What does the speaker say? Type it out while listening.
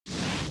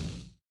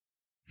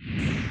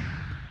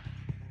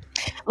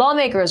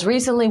Lawmakers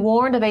recently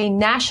warned of a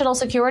national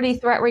security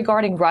threat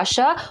regarding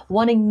Russia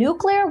wanting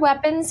nuclear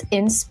weapons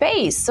in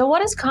space. So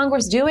what is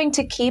Congress doing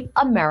to keep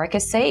America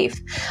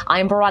safe?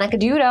 I'm Veronica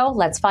Dudo.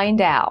 Let's find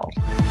out.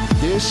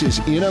 This is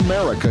In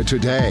America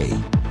Today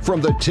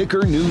from the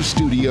Ticker News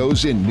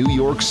Studios in New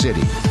York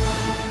City.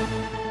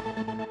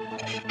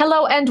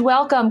 Hello and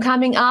welcome.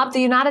 Coming up, the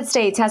United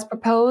States has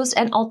proposed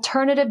an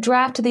alternative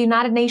draft to the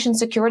United Nations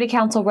Security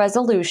Council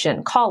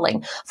resolution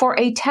calling for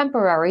a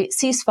temporary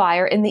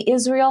ceasefire in the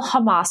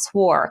Israel-Hamas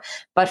war.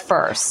 But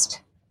first,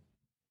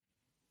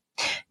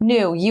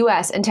 new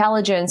U.S.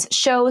 intelligence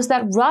shows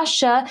that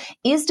Russia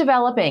is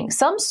developing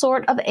some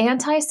sort of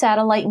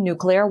anti-satellite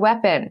nuclear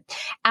weapon.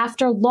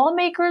 After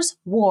lawmakers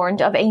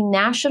warned of a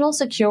national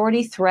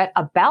security threat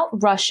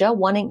about Russia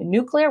wanting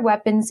nuclear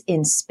weapons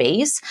in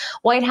space,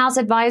 White House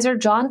advisor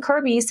John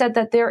Kirby said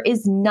that there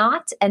is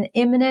not an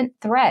imminent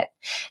threat.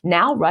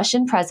 Now,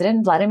 Russian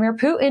President Vladimir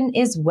Putin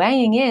is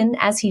weighing in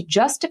as he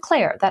just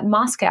declared that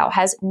Moscow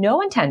has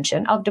no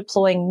intention of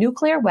deploying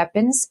nuclear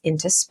weapons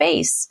into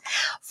space.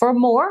 For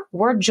more,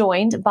 we're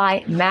joined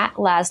by Matt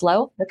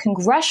Laslo, the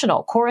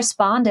Congressional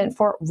Correspondent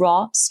for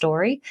Raw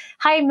Story.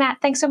 Hi, Matt.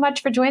 Thanks so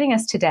much for joining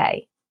us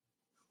today.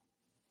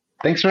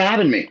 Thanks for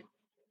having me.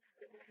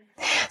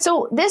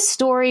 So this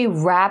story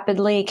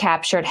rapidly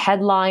captured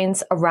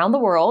headlines around the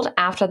world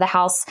after the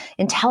House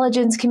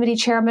Intelligence Committee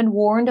chairman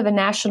warned of a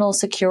national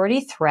security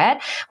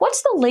threat.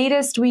 What's the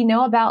latest we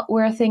know about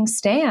where things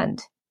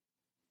stand?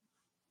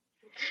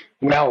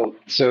 Well,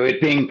 so it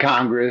being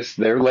Congress,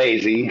 they're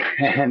lazy,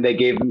 and they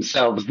gave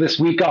themselves this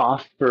week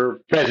off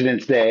for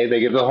President's Day. They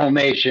give the whole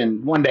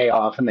nation one day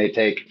off, and they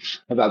take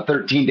about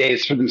 13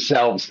 days for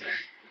themselves.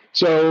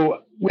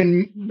 So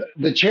when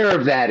the chair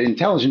of that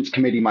Intelligence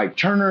Committee, Mike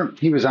Turner,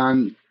 he was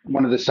on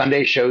one of the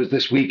Sunday shows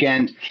this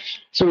weekend.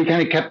 So he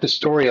kind of kept the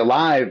story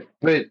alive.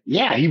 But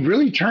yeah, he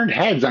really turned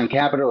heads on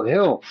Capitol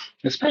Hill,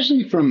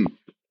 especially from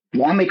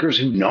lawmakers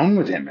who've known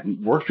with him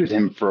and worked with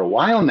him for a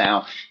while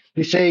now.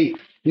 They say,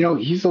 you know,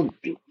 he's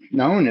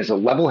known as a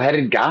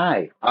level-headed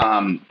guy.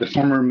 The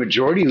former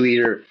majority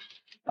leader,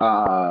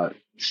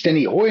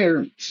 Steny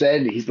Hoyer,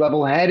 said he's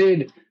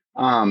level-headed.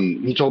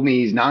 He told me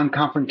he's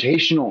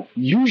non-confrontational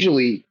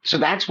usually. So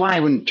that's why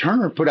when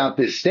Turner put out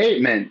this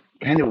statement,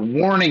 kind of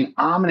warning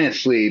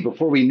ominously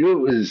before we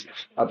knew it was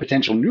a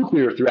potential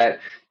nuclear threat,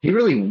 he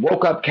really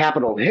woke up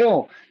Capitol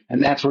Hill.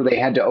 And that's where they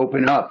had to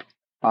open up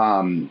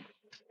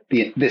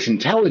this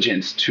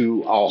intelligence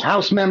to all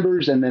House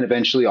members and then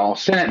eventually all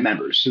Senate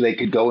members so they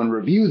could go and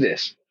review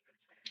this.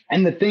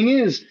 And the thing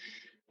is,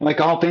 like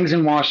all things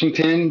in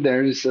Washington,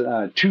 there's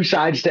two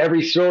sides to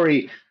every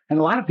story. And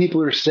a lot of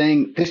people are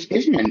saying this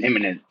isn't an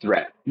imminent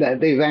threat,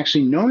 that they've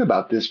actually known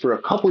about this for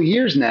a couple of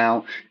years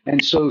now.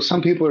 And so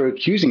some people are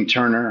accusing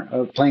Turner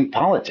of playing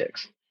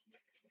politics.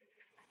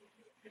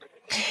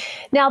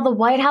 Now, the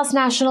White House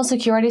National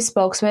Security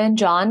spokesman,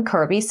 John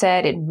Kirby,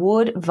 said it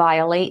would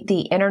violate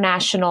the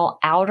International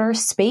Outer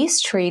Space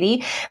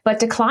Treaty, but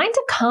declined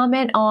to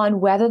comment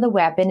on whether the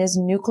weapon is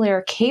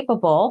nuclear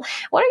capable.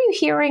 What are you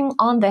hearing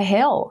on the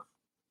Hill?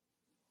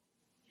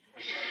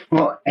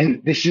 Well,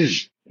 and this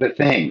is the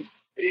thing.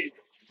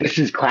 This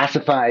is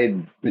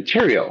classified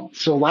material.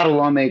 So a lot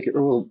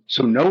of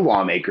so no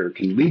lawmaker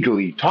can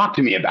legally talk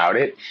to me about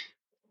it.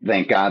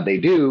 Thank God they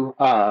do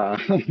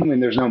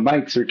when there's no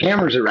mics or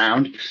cameras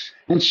around.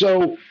 And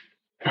so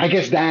I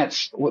guess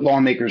that's what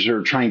lawmakers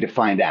are trying to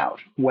find out,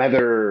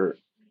 whether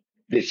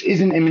this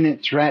is an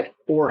imminent threat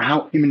or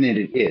how imminent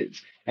it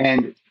is.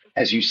 And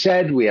as you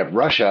said, we have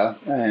Russia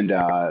and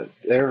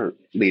their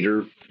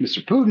leader,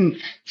 Mr. Putin,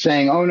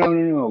 saying, oh,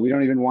 no, we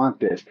don't even want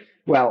this.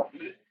 Well,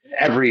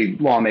 every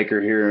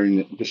lawmaker here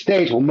in the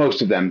States, well,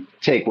 most of them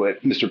take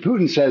what Mr.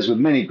 Putin says with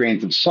many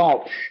grains of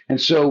salt. And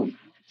so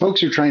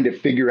folks are trying to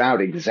figure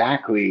out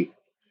exactly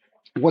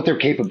what their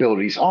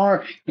capabilities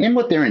are and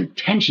what their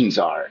intentions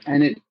are.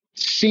 And it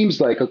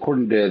seems like,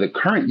 according to the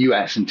current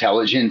U.S.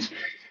 intelligence,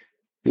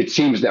 it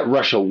seems that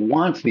Russia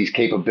wants these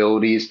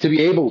capabilities to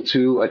be able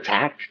to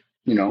attack,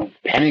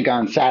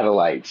 Pentagon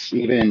satellites,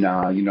 even,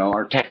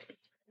 our tech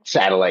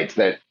satellites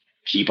that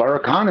keep our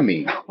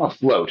economy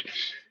afloat.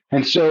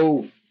 And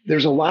so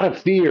there's a lot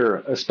of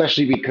fear,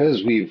 especially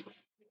because we've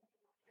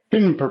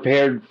been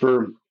prepared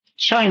for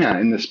China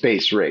in the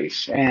space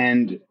race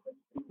and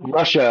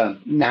Russia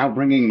now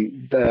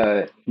bringing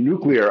the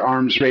nuclear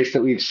arms race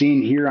that we've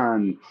seen here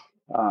on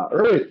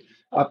Earth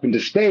up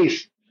into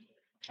space.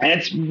 And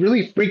it's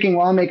really freaking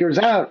lawmakers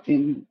out,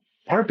 in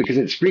part because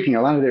it's freaking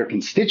a lot of their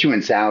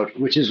constituents out,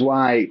 which is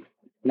why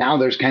now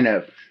there's kind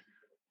of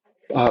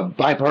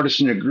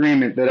bipartisan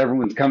agreement that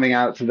everyone's coming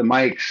out to the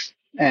mics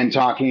and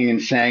talking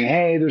and saying,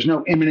 hey, there's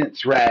no imminent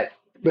threat.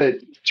 But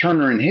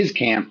Turner and his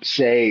camp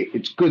say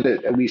it's good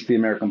that at least the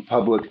American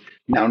public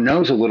now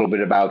knows a little bit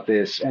about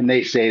this. And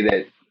they say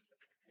that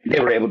they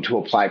were able to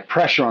apply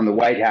pressure on the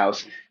White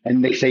House.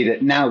 And they say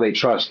that now they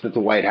trust that the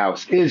White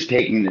House is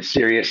taking this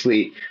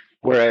seriously.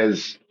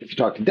 Whereas if you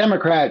talk to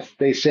Democrats,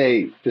 they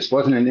say this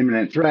wasn't an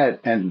imminent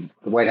threat and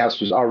the White House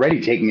was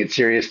already taking it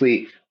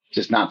seriously,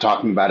 just not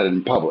talking about it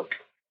in public.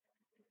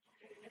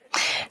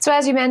 So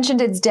as you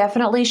mentioned, it's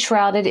definitely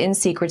shrouded in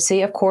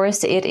secrecy. Of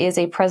course, it is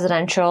a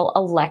presidential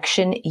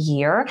election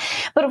year.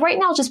 But right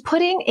now, just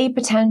putting a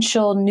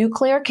potential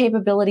nuclear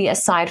capability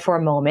aside for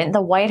a moment,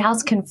 the White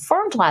House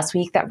confirmed last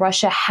week that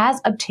Russia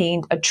has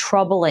obtained a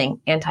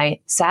troubling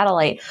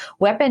anti-satellite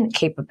weapon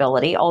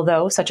capability,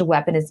 although such a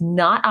weapon is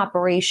not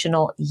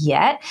operational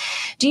yet.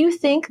 Do you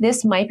think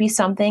this might be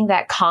something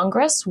that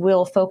Congress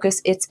will focus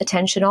its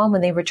attention on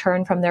when they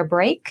return from their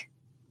break?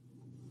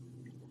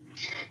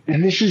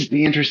 And this is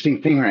the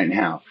interesting thing right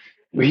now.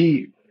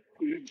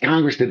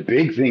 Congress, the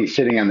big thing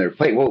sitting on their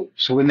plate. Well,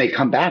 so when they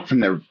come back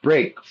from their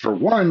break, for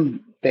one,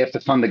 they have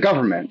to fund the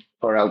government,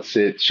 or else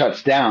it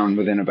shuts down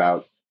within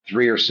about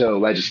 3 or so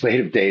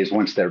legislative days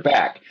once they're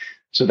back.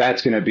 So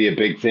that's going to be a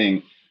big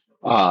thing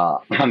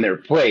on their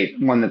plate,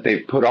 one that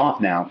they've put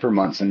off now for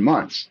months and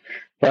months.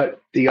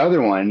 But the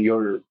other one,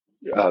 your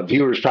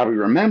viewers probably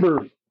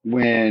remember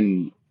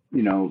when,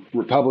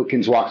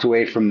 Republicans walked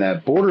away from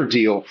the border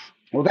deal.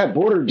 Well, that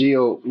border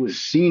deal was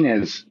seen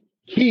as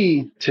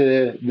key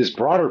to this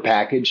broader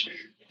package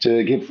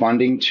to give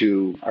funding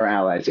to our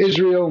allies,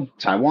 Israel,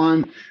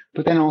 Taiwan,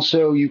 but then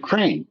also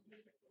Ukraine.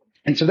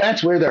 And so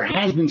that's where there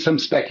has been some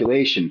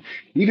speculation,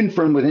 even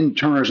from within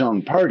Turner's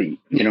own party,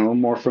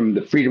 more from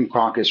the Freedom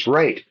Caucus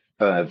right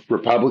of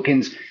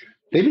Republicans.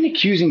 They've been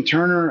accusing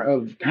Turner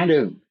of kind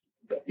of,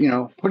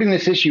 putting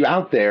this issue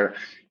out there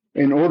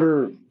in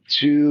order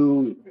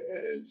to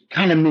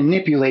kind of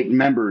manipulate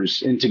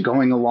members into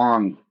going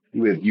along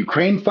with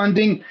Ukraine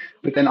funding,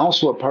 but then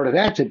also a part of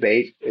that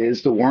debate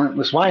is the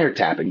warrantless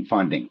wiretapping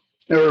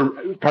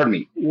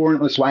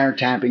warrantless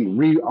wiretapping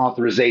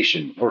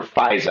reauthorization, or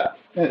FISA,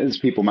 as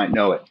people might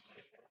know it.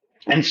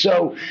 And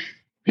so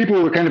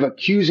people were kind of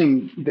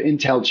accusing the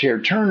Intel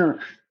chair Turner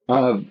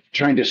of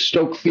trying to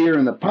stoke fear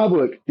in the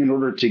public in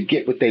order to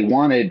get what they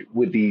wanted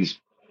with these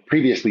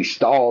previously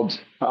stalled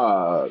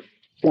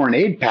foreign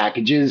aid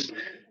packages.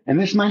 And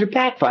this might have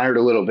backfired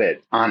a little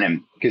bit on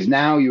him, because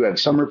now you have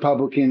some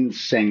Republicans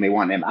saying they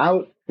want him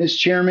out as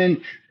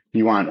chairman.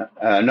 You want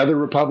another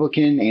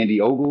Republican,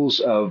 Andy Ogles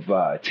of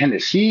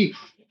Tennessee.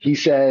 He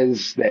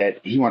says that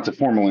he wants a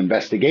formal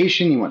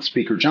investigation. He wants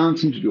Speaker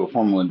Johnson to do a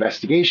formal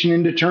investigation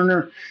into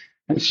Turner.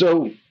 And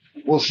so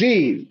we'll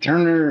see.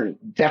 Turner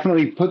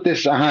definitely put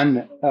this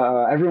on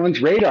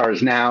everyone's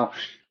radars now.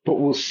 But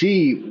we'll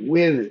see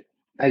with,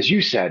 as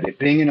you said, it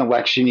being an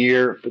election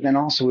year, but then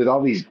also with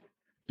all these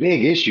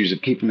big issues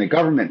of keeping the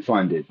government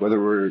funded,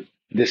 whether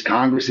this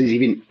Congress is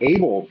even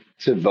able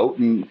to vote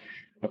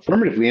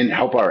affirmatively and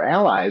help our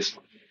allies.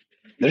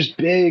 There's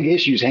big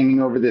issues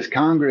hanging over this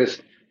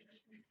Congress,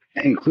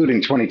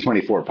 including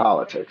 2024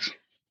 politics.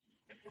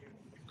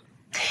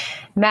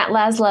 Matt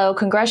Laslo,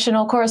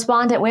 Congressional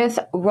Correspondent with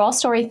Raw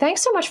Story.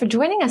 Thanks so much for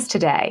joining us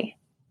today.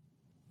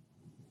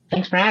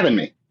 Thanks for having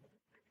me.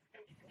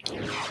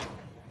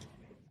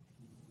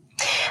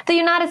 The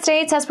United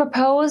States has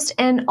proposed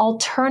an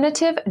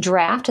alternative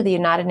draft to the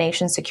United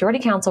Nations Security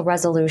Council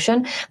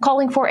resolution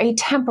calling for a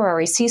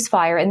temporary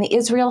ceasefire in the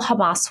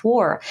Israel-Hamas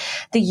war.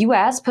 The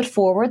U.S. put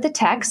forward the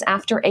text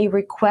after a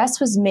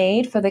request was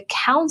made for the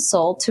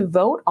Council to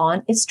vote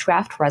on its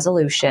draft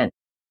resolution.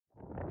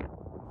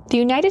 The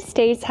United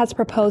States has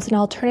proposed an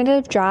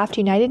alternative draft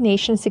United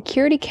Nations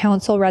Security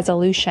Council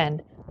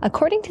resolution,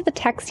 according to the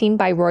text seen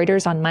by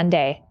Reuters on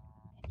Monday.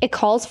 It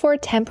calls for a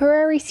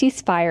temporary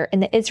ceasefire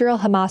in the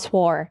Israel-Hamas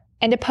war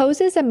and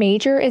opposes a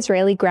major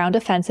Israeli ground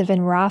offensive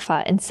in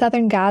Rafah in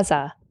southern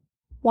Gaza.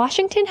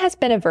 Washington has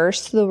been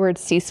averse to the word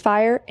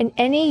ceasefire in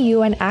any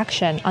UN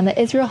action on the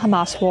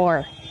Israel-Hamas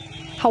war.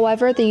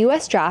 However, the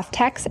U.S. draft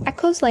text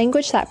echoes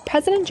language that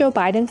President Joe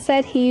Biden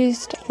said he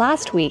used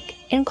last week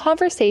in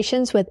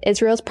conversations with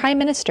Israel's Prime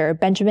Minister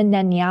Benjamin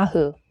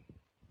Netanyahu.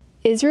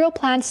 Israel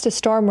plans to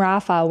storm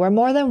Rafah, where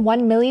more than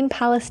 1 million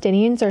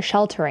Palestinians are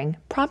sheltering,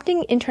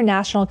 prompting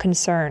international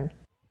concern.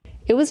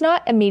 It was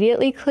not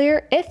immediately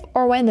clear if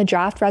or when the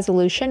draft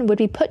resolution would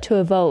be put to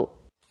a vote.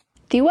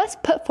 The U.S.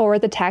 put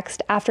forward the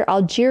text after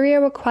Algeria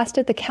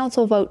requested the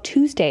Council vote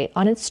Tuesday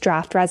on its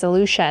draft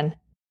resolution.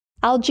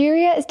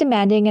 Algeria is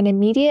demanding an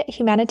immediate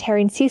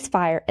humanitarian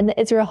ceasefire in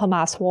the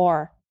Israel-Hamas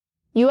war.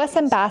 U.S.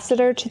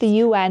 Ambassador to the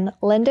UN,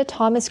 Linda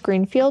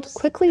Thomas-Greenfield,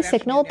 quickly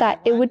signaled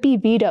that it would be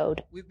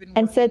vetoed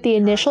and said the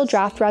initial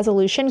draft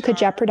resolution could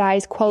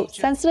jeopardize, quote,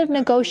 sensitive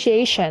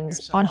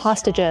negotiations on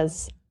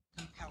hostages.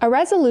 A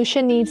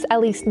resolution needs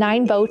at least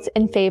 9 votes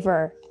in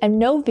favor and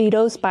no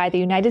vetoes by the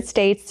United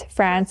States,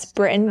 France,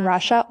 Britain,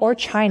 Russia, or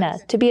China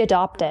to be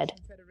adopted.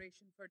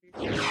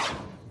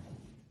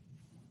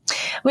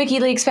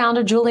 WikiLeaks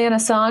founder Julian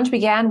Assange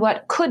began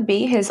what could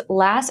be his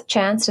last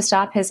chance to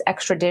stop his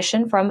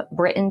extradition from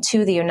Britain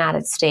to the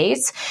United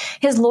States.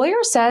 His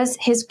lawyer says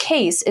his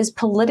case is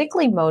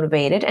politically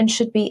motivated and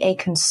should be a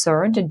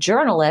concern to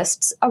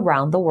journalists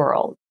around the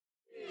world.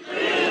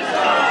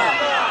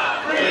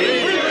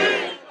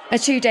 A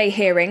 2-day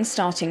hearing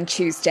starting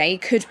Tuesday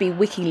could be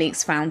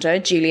WikiLeaks founder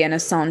Julian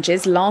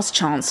Assange's last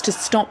chance to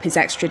stop his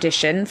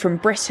extradition from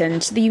Britain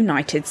to the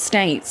United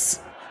States.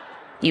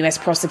 US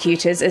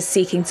prosecutors are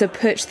seeking to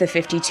put the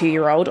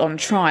 52-year-old on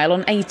trial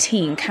on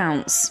 18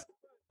 counts.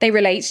 They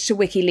relate to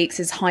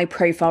WikiLeaks'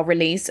 high-profile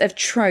release of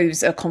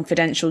troves of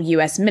confidential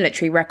US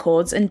military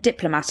records and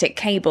diplomatic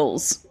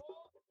cables.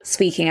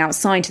 Speaking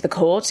outside the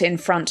court in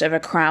front of a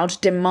crowd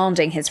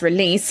demanding his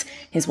release,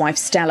 his wife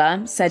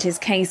Stella said his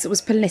case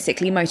was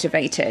politically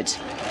motivated.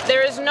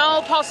 There is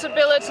no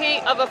possibility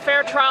of a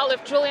fair trial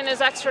if Julian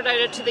is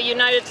extradited to the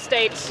United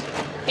States.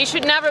 He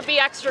should never be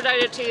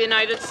extradited to the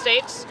United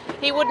States.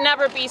 He would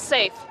never be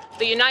safe.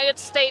 The United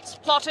States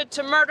plotted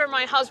to murder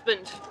my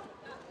husband.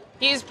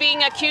 He is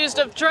being accused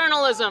of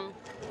journalism.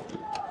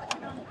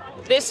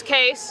 This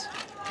case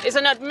is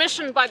an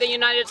admission by the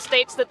United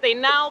States that they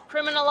now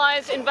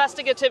criminalize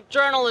investigative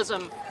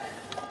journalism.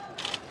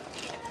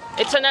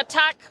 It's an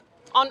attack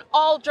on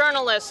all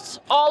journalists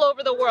all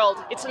over the world.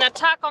 It's an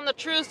attack on the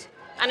truth,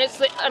 and it's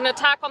an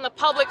attack on the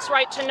public's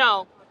right to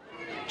know.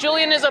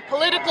 Julian is a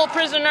political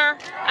prisoner,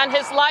 and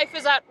his life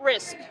is at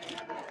risk.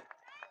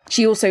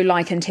 She also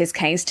likened his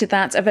case to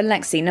that of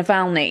Alexei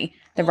Navalny,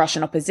 the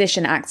Russian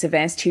opposition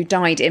activist who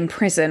died in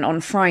prison on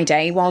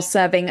Friday while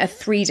serving a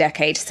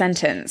 3-decade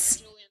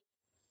sentence.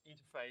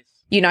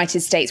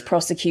 United States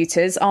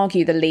prosecutors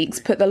argue the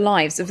leaks put the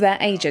lives of their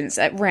agents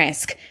at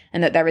risk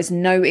and that there is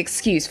no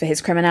excuse for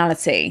his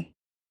criminality.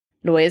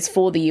 Lawyers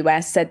for the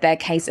US said their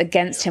case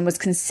against him was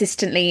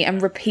consistently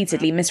and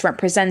repeatedly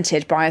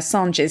misrepresented by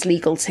Assange's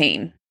legal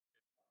team.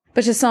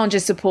 But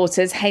Assange's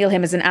supporters hail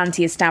him as an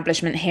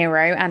anti-establishment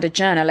hero and a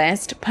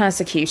journalist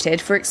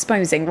persecuted for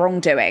exposing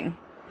wrongdoing.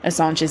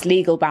 Assange's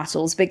legal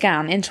battles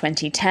began in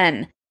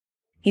 2010.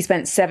 He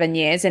spent 7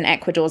 years in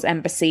Ecuador's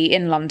embassy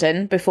in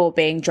London before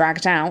being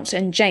dragged out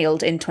and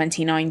jailed in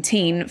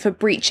 2019 for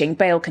breaching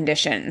bail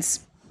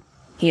conditions.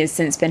 He has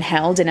since been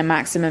held in a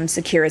maximum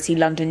security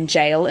London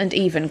jail and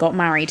even got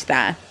married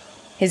there.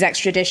 His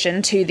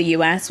extradition to the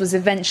US was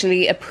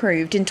eventually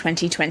approved in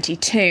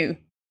 2022.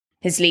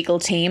 His legal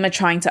team are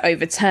trying to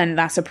overturn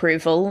that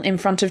approval in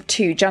front of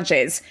 2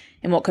 judges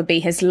in what could be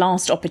his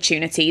last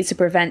opportunity to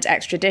prevent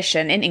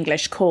extradition in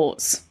English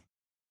courts.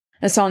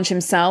 Assange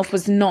himself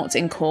was not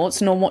in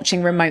court nor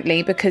watching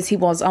remotely because he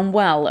was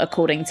unwell,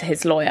 according to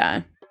his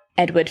lawyer.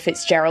 Edward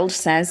Fitzgerald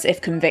says if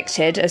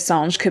convicted,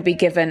 Assange could be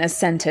given a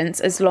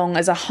sentence as long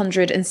as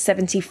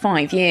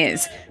 175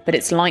 years, but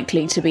it's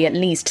likely to be at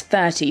least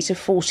 30 to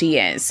 40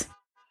 years.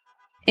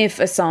 If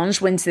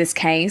Assange wins this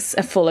case,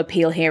 a full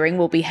appeal hearing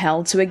will be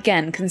held to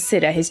again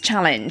consider his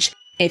challenge.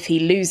 If he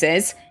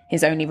loses,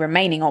 his only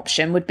remaining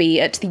option would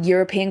be at the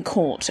European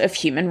Court of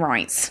Human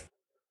Rights.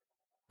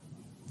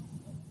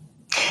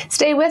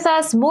 Stay with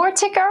us. More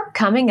Ticker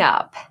coming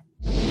up.